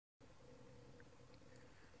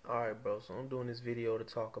Alright, bro, so I'm doing this video to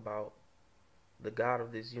talk about the God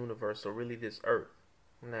of this universe, or really this earth.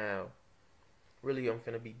 Now, really, I'm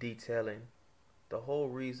finna be detailing the whole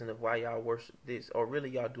reason of why y'all worship this, or really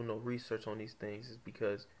y'all do no research on these things, is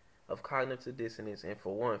because of cognitive dissonance and,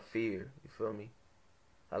 for one, fear. You feel me?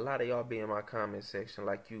 A lot of y'all be in my comment section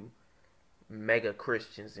like you mega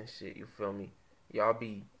Christians and shit. You feel me? Y'all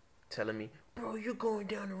be telling me, bro, you're going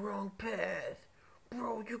down the wrong path.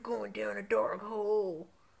 Bro, you're going down a dark hole.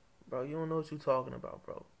 Bro, you don't know what you talking about,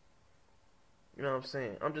 bro. You know what I'm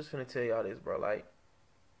saying? I'm just finna tell y'all this, bro. Like,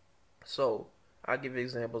 so I give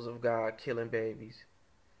examples of God killing babies.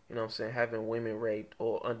 You know what I'm saying? Having women raped,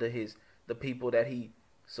 or under the people that he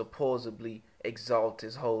supposedly exalts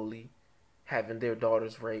as holy, having their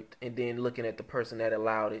daughters raped, and then looking at the person that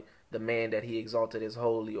allowed it, the man that he exalted as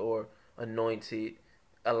holy or anointed,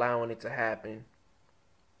 allowing it to happen.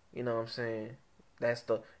 You know what I'm saying?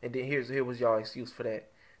 And then here was y'all excuse for that.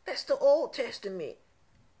 That's the Old Testament.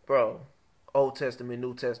 Bro, Old Testament,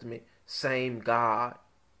 New Testament, same God.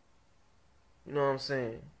 You know what I'm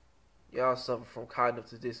saying? Y'all suffer from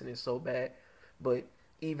cognitive dissonance so bad. But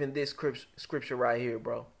even this scripture right here,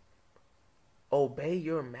 bro. Obey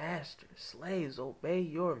your master. Slaves, obey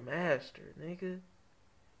your master, nigga.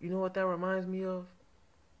 You know what that reminds me of?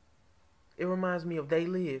 It reminds me of They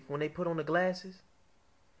Live, when they put on the glasses.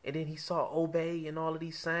 And then he saw obey and all of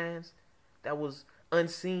these signs that was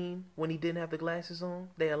unseen when he didn't have the glasses on.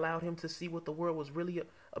 They allowed him to see what the world was really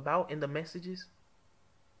about in the messages.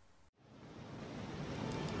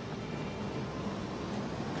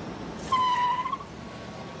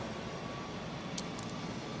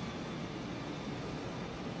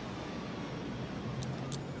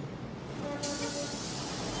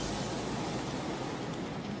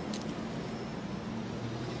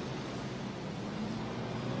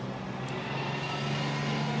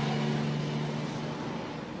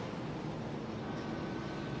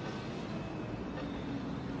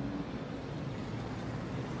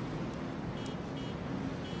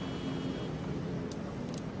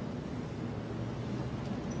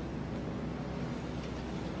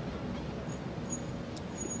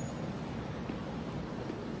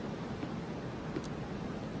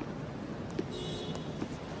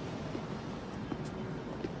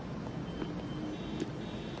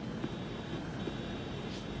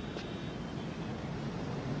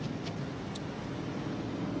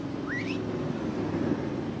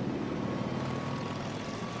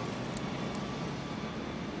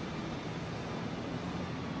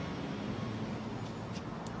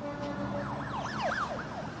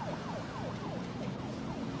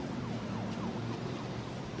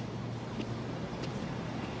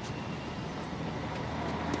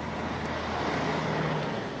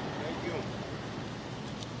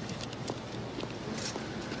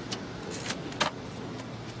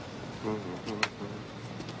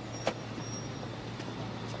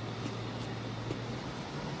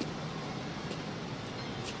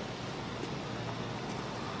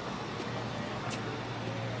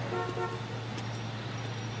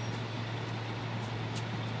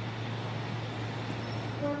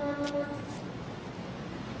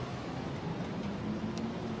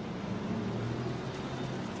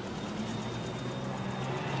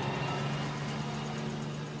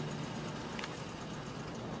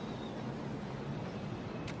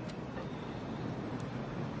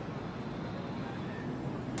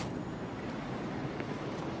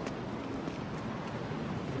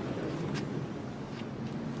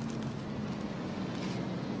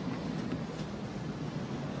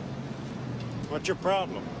 What's your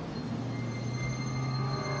problem?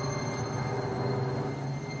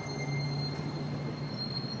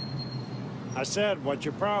 I said, what's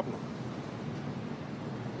your problem?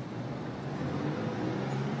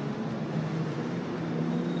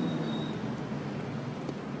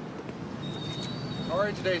 How are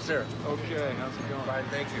you today, sir? Okay, how's it going? Fine,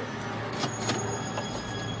 thank you.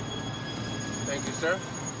 Thank you, sir.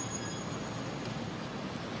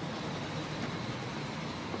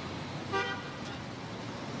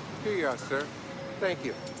 Here you are, sir. Thank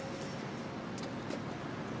you.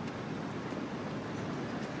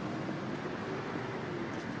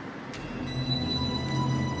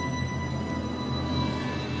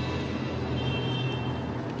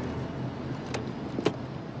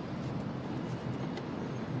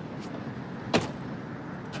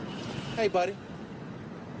 Hey, buddy.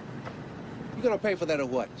 You gonna pay for that or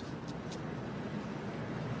what?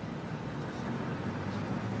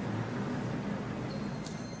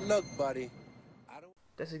 Look, buddy.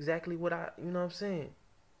 That's exactly what you know what I'm saying?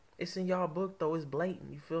 It's in y'all book, though. It's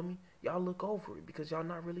blatant, you feel me? Y'all look over it because y'all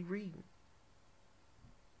not really reading.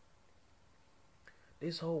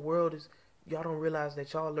 This whole world is, y'all don't realize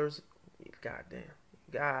that y'all learn, goddamn,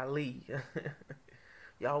 golly,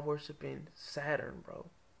 y'all worshiping Saturn, bro,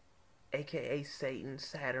 aka Satan.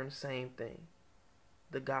 Saturn, same thing.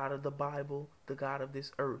 The God of the Bible, the God of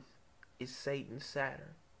this earth, is Satan,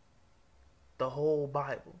 Saturn. The whole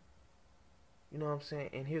Bible. You know what I'm saying?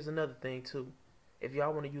 And here's another thing too. If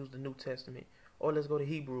y'all want to use the New Testament, or let's go to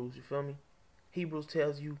Hebrews, you feel me? Hebrews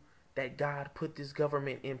tells you that God put this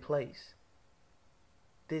government in place.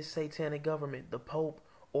 This satanic government, the Pope,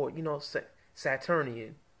 or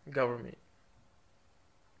Saturnian government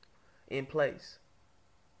in place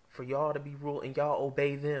for y'all to be ruled, and y'all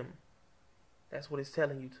obey them. That's what it's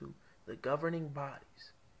telling you to. The governing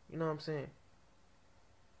bodies. You know what I'm saying?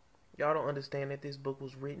 Y'all don't understand that this book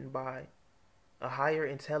was written by a higher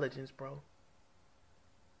intelligence, bro.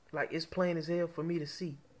 Like, it's plain as hell for me to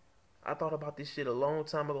see. I thought about this shit a long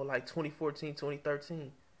time ago, like 2014,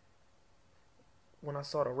 2013. When I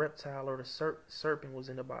saw the reptile or the serpent was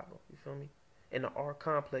in the Bible. You feel me? And the R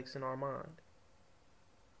complex in our mind,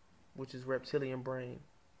 which is reptilian brain.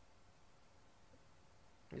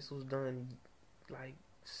 This was done like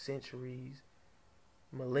centuries,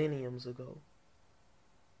 millenniums ago.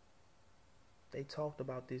 They talked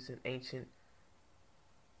about this in ancient,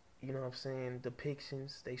 you know what I'm saying,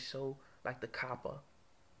 depictions. They show like the kappa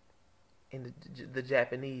in the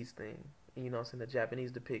Japanese thing. You know what I'm saying, the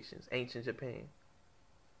Japanese depictions, ancient Japan.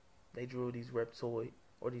 They drew these reptoid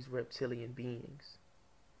or these reptilian beings.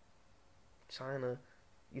 China,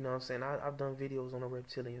 you know what I'm saying, I've done videos on the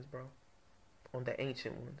reptilians, bro. On the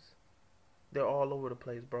ancient ones. They're all over the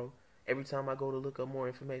place, bro. Every time I go to look up more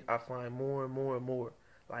information, I find more and more and more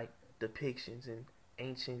like depictions and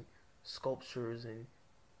ancient sculptures and,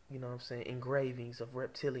 you know what I'm saying, engravings of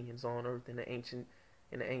reptilians on Earth in the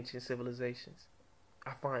ancient civilizations.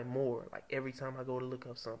 I find more. Like every time I go to look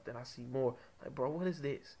up something, I see more. Like, bro, what is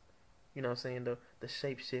this? You know what I'm saying? The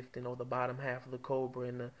shape shifting, or the bottom half of the cobra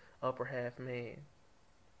and the upper half man.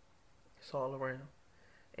 It's all around.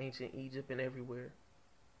 Ancient Egypt and everywhere.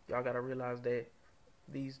 Y'all gotta realize that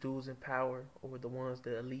these dudes in power, or the ones,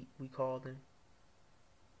 the elite we call them,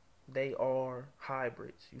 they are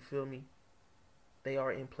hybrids. You feel me? They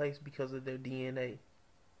are in place because of their DNA.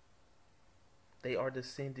 They are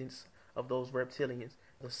descendants of those reptilians,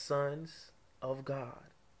 the sons of God.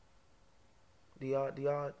 Do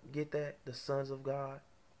y'all get that? The sons of God?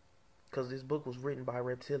 Because this book was written by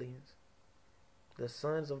reptilians. The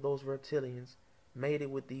sons of those reptilians made it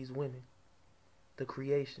with these women, the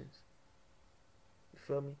creations. You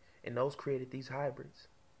feel me? And those created these hybrids.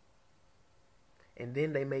 And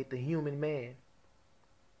then they made the human man.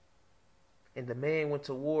 And the man went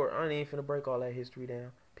to war. I ain't even finna break all that history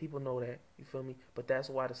down. People know that. You feel me? But that's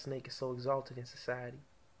why the snake is so exalted in society.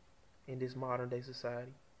 In this modern day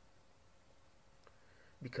society.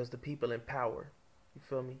 Because the people in power. You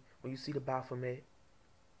feel me? When you see the Baphomet.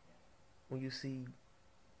 When you see,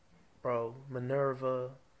 bro,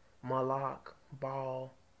 Minerva, Moloch,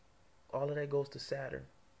 Baal. All of that goes to Saturn.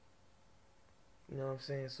 You know what I'm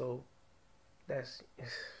saying? So, that's,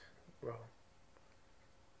 bro.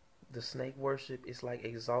 The snake worship is like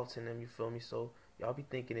exalting them, you feel me? So, y'all be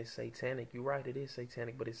thinking it's satanic. You're right, it is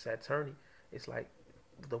satanic, but it's Saturnian. It's like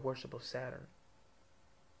the worship of Saturn.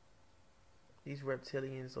 These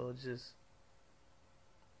reptilians are just,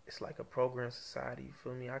 it's like a programmed society, you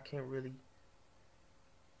feel me? I can't really,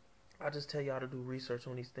 I just tell y'all to do research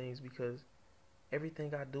on these things, because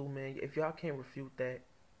everything I do, man, if y'all can't refute that,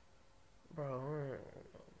 bro, I don't know, man.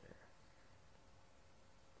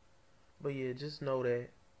 But yeah, just know that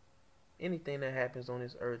anything that happens on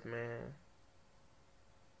this earth, man,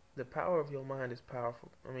 the power of your mind is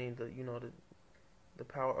powerful. I mean, the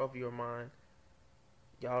power of your mind,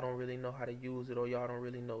 y'all don't really know how to use it, or y'all don't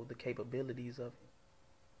really know the capabilities of it.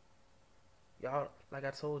 Y'all, like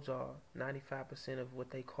I told y'all, 95% of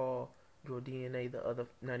what they call your DNA, the other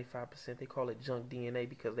 95%, they call it junk DNA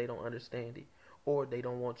because they don't understand it, or they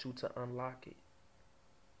don't want you to unlock it,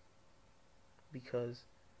 because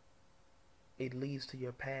it leads to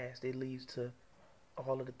your past. It leads to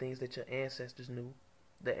all of the things that your ancestors knew.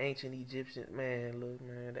 The ancient Egyptians, man, look,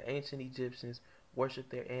 man, the ancient Egyptians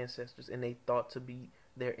worshiped their ancestors, and they thought to be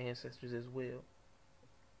their ancestors as well.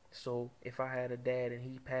 So if I had a dad and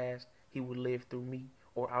he passed, he would live through me,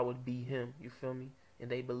 or I would be him. You feel me?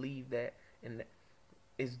 And they believe that, and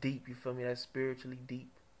it's deep. You feel me? That's spiritually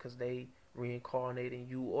deep, because they reincarnate in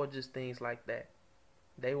you, or just things like that.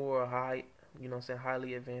 They were a high, you know what I'm saying,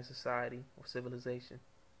 highly advanced society or civilization.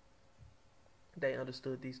 They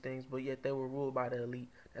understood these things, but yet they were ruled by the elite.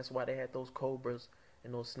 That's why they had those cobras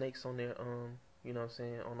and those snakes on their you know what I'm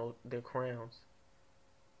saying, on their crowns.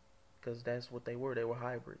 because that's what they were. They were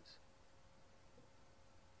hybrids.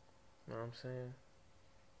 You know what I'm saying?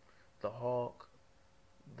 The hawk,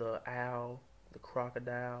 the owl, the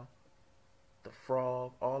crocodile, the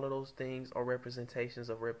frog, all of those things are representations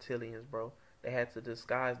of reptilians, bro. They had to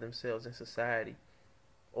disguise themselves in society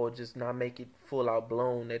or just not make it full out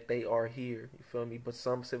blown that they are here. You feel me? But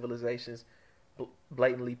some civilizations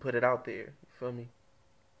blatantly put it out there. You feel me?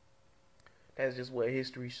 That's just what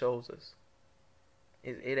history shows us.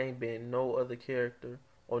 It ain't been no other character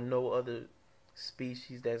or no other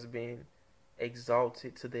species that's been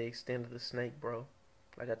exalted to the extent of the snake, bro.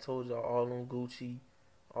 Like I told y'all, all on Gucci,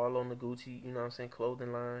 all on the Gucci, you know what I'm saying,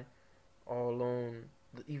 clothing line, all on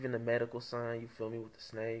even the medical sign, you feel me, with the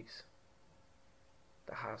snakes,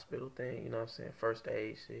 the hospital thing, you know what I'm saying, first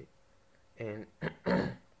aid shit, and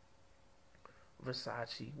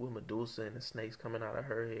Versace with Medusa and the snakes coming out of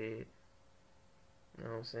her head, you know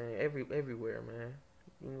what I'm saying, everywhere, man.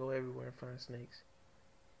 You can go everywhere and find snakes,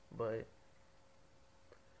 but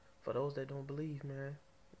for those that don't believe, man,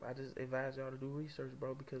 I just advise y'all to do research,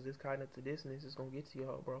 bro, because this cognitive dissonance is gonna get to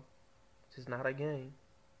y'all, bro. It's just not a game.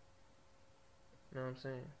 You know what I'm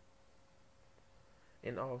saying?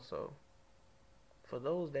 And also, for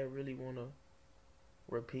those that really wanna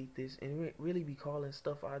repeat this and really be calling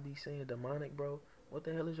stuff I be saying demonic, bro, what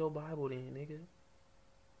the hell is your Bible then, nigga?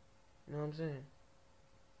 You know what I'm saying?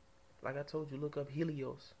 Like I told you, look up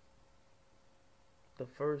Helios. The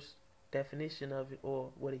first definition of it, or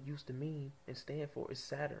what it used to mean and stand for, is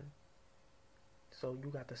Saturn. So you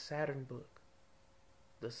got the Saturn book,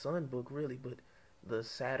 the sun book really, but the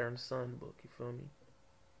Saturn sun book, you feel me?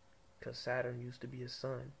 Because Saturn used to be a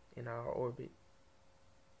sun in our orbit.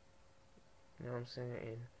 You know what I'm saying?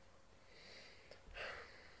 And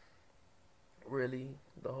really,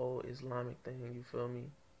 the whole Islamic thing, you feel me?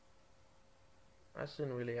 I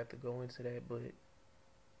shouldn't really have to go into that, but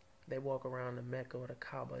they walk around the Mecca, or the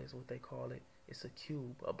Kaaba is what they call it. It's a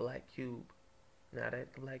cube, a black cube. Now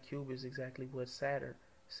that black cube is exactly what Saturn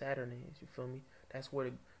is, you feel me? That's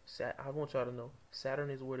where I want y'all to know, Saturn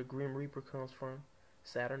is where the Grim Reaper comes from.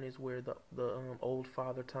 Saturn is where the old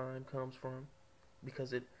father time comes from,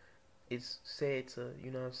 because it's said to,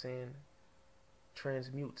 you know what I'm saying,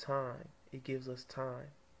 transmute time. It gives us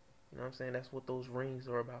time. You know what I'm saying? That's what those rings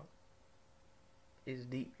are about. It's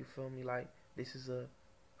deep, you feel me? Like, this is a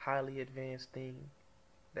highly advanced thing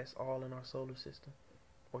that's all in our solar system,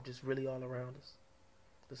 or just really all around us.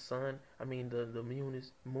 The sun, the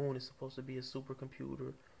moon is supposed to be a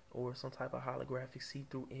supercomputer or some type of holographic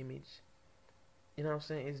see-through image. You know what I'm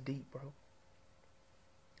saying? It's deep, bro.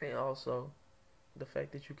 And also, the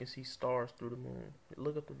fact that you can see stars through the moon.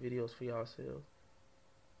 Look up the videos for yourselves.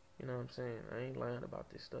 You know what I'm saying? I ain't lying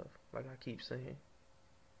about this stuff. Like I keep saying,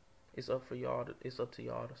 it's up to y'all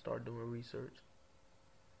to start doing research.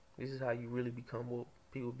 This is how you really become woke.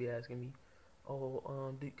 People be asking me,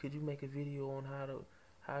 "Oh, could you make a video on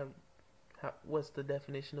how what's the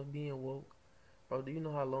definition of being woke?" Bro, do you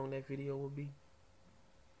know how long that video would be?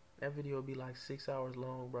 That video would be like 6 hours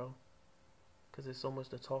long, bro. Cause there's so much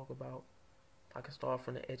to talk about. I can start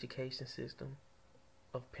from the education system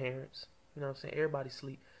of parents. You know what I'm saying? Everybody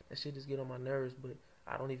sleep. That shit just get on my nerves, but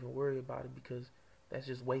I don't even worry about it because that's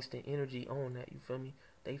just wasting energy on that. You feel me?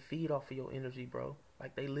 They feed off of your energy, bro.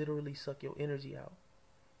 Like they literally suck your energy out.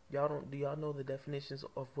 Do y'all know the definitions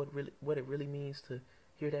of what it really means to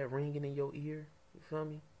hear that ringing in your ear? You feel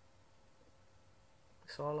me?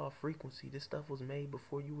 It's all off frequency. This stuff was made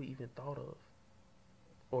before you were even thought of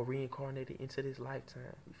or reincarnated into this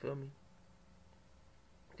lifetime. You feel me?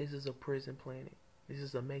 This is a prison planet. This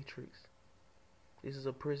is a matrix. This is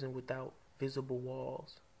a prison without visible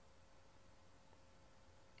walls.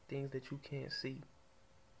 Things that you can't see.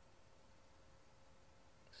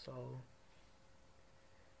 So,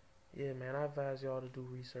 yeah, man, I advise y'all to do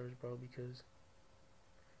research, bro, because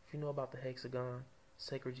if you know about the hexagon,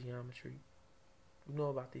 sacred geometry, you know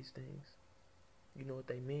about these things. You know what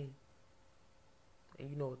they mean. And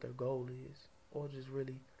you know what their goal is. Or just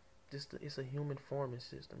really, it's a human forming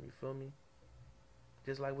system, you feel me?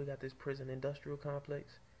 Just like we got this prison industrial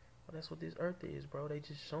complex. Well, that's what this earth is, bro. They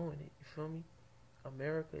just showing it, you feel me?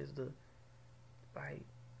 America is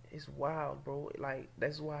it's wild, bro. Like,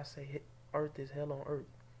 that's why I say earth is hell on earth.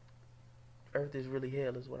 Earth is really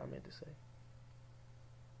hell is what I meant to say.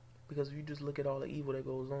 Because if you just look at all the evil that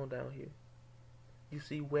goes on down here, you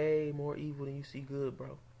see way more evil than you see good,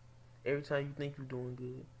 bro. Every time you think you're doing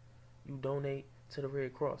good, you donate to the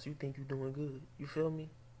Red Cross. You think you're doing good. You feel me?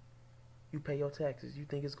 You pay your taxes. You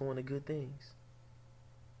think it's going to good things.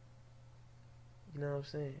 You know what I'm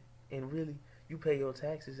saying? And really, you pay your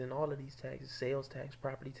taxes and all of these taxes, sales tax,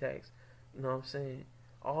 property tax, you know what I'm saying?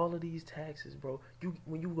 All of these taxes, bro.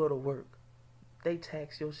 When you go to work, they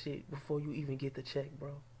tax your shit before you even get the check,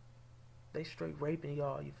 bro. They straight raping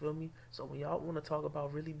y'all, you feel me? So when y'all want to talk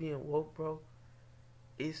about really being woke, bro,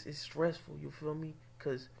 it's stressful, you feel me?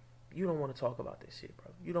 Because you don't want to talk about that shit,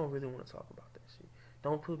 bro. You don't really want to talk about that shit.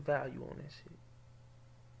 Don't put value on that shit.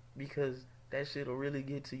 Because that shit will really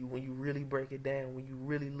get to you when you really break it down, when you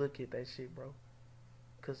really look at that shit, bro.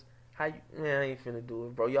 Because man, I ain't finna do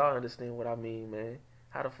it, bro. Y'all understand what I mean, man.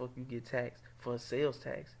 How the fuck you get taxed for a sales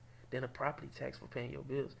tax, then a property tax for paying your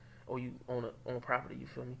bills, or you own property, you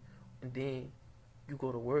feel me? And then you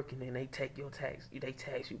go to work and then they take your tax. They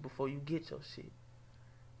tax you before you get your shit.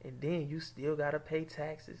 And then you still gotta pay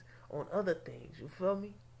taxes on other things, you feel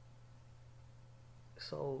me?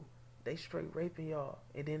 So they straight raping y'all,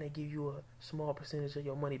 and then they give you a small percentage of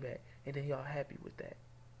your money back, and then y'all happy with that.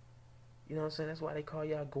 You know what I'm saying? That's why they call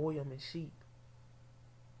y'all goyim and sheep.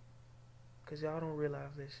 Cause y'all don't realize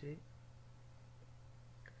that shit.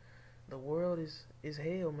 The world is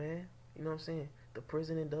hell, man. You know what I'm saying? The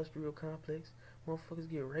prison industrial complex, motherfuckers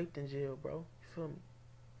get raped in jail, bro. You feel me?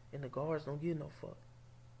 And the guards don't give no fuck.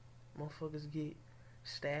 Motherfuckers get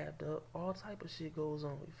stabbed up. All type of shit goes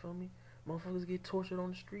on. You feel me? Motherfuckers get tortured on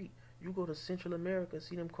the street. You go to Central America,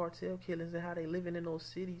 see them cartel killings and how they living in those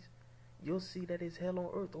cities. You'll see that it's hell on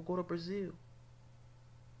earth. Or go to Brazil.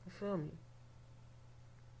 You feel me?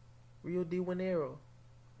 Rio de Janeiro.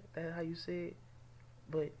 That's how you say it.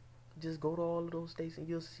 But just go to all of those states and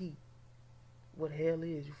you'll see what hell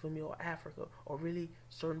is. You feel me? Or Africa. Or really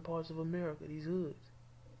certain parts of America. These hoods.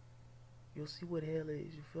 You'll see what hell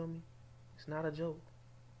is. You feel me? It's not a joke.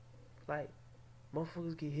 Like,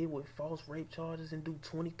 motherfuckers get hit with false rape charges and do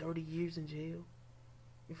 20, 30 years in jail.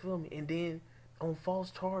 You feel me? And then on false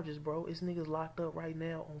charges, bro. It's niggas locked up right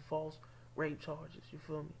now on false rape charges. You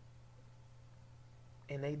feel me?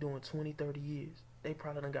 And they doing 20, 30 years. They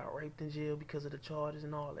probably done got raped in jail because of the charges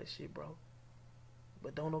and all that shit, bro.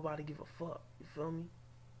 But don't nobody give a fuck. You feel me?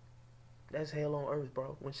 That's hell on earth,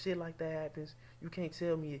 bro. When shit like that happens, you can't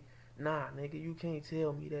tell me, nah, nigga, you can't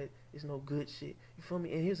tell me that it's no good shit. You feel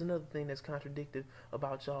me? And here's another thing that's contradictive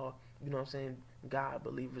about y'all, you know what I'm saying, God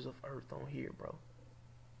believers of earth on here, bro.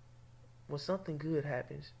 When something good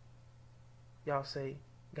happens, y'all say,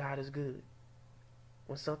 God is good.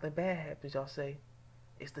 When something bad happens, y'all say,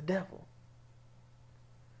 it's the devil.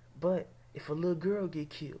 But if a little girl get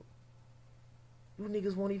killed, you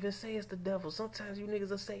niggas won't even say it's the devil. Sometimes you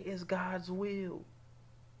niggas will say it's God's will.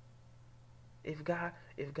 If God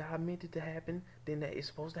meant it to happen, then that is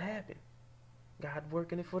supposed to happen. God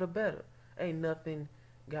working it for the better. Ain't nothing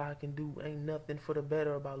God can do. Ain't nothing for the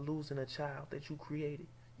better about losing a child that you created.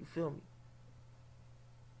 You feel me?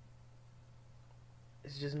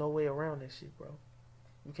 It's just no way around that shit, bro.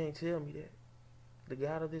 You can't tell me that. The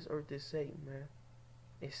God of this earth is Satan, man.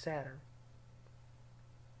 It's Saturn.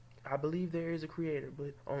 I believe there is a creator,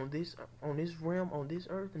 but on this realm, on this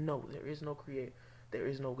earth, no, there is no creator. There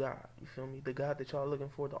is no God. You feel me? The God that y'all looking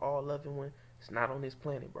for, the all-loving one, it's not on this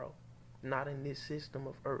planet, bro. Not in this system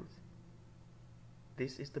of earth.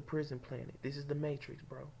 This is the prison planet. This is the Matrix,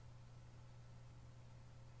 bro.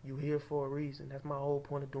 You here for a reason. That's my whole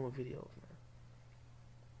point of doing videos, man.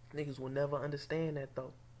 Niggas will never understand that,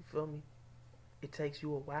 though. You feel me? It takes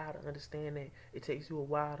you a while to understand that. It takes you a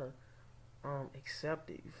while to accept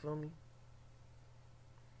it. You feel me?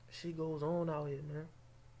 Shit goes on out here, man.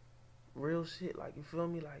 Real shit. Like, you feel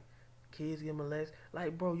me? Like, kids get molested.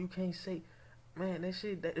 Like, bro, you can't say, man, that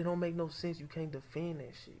shit, it don't make no sense. You can't defend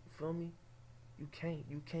that shit. You feel me? You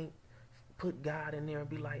can't put God in there and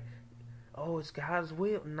be like, oh, it's God's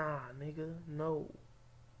will. Nah, nigga. No,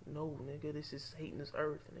 nigga. This is Satan's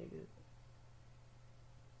earth, nigga.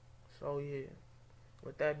 So, yeah.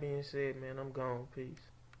 With that being said, man, I'm gone. Peace.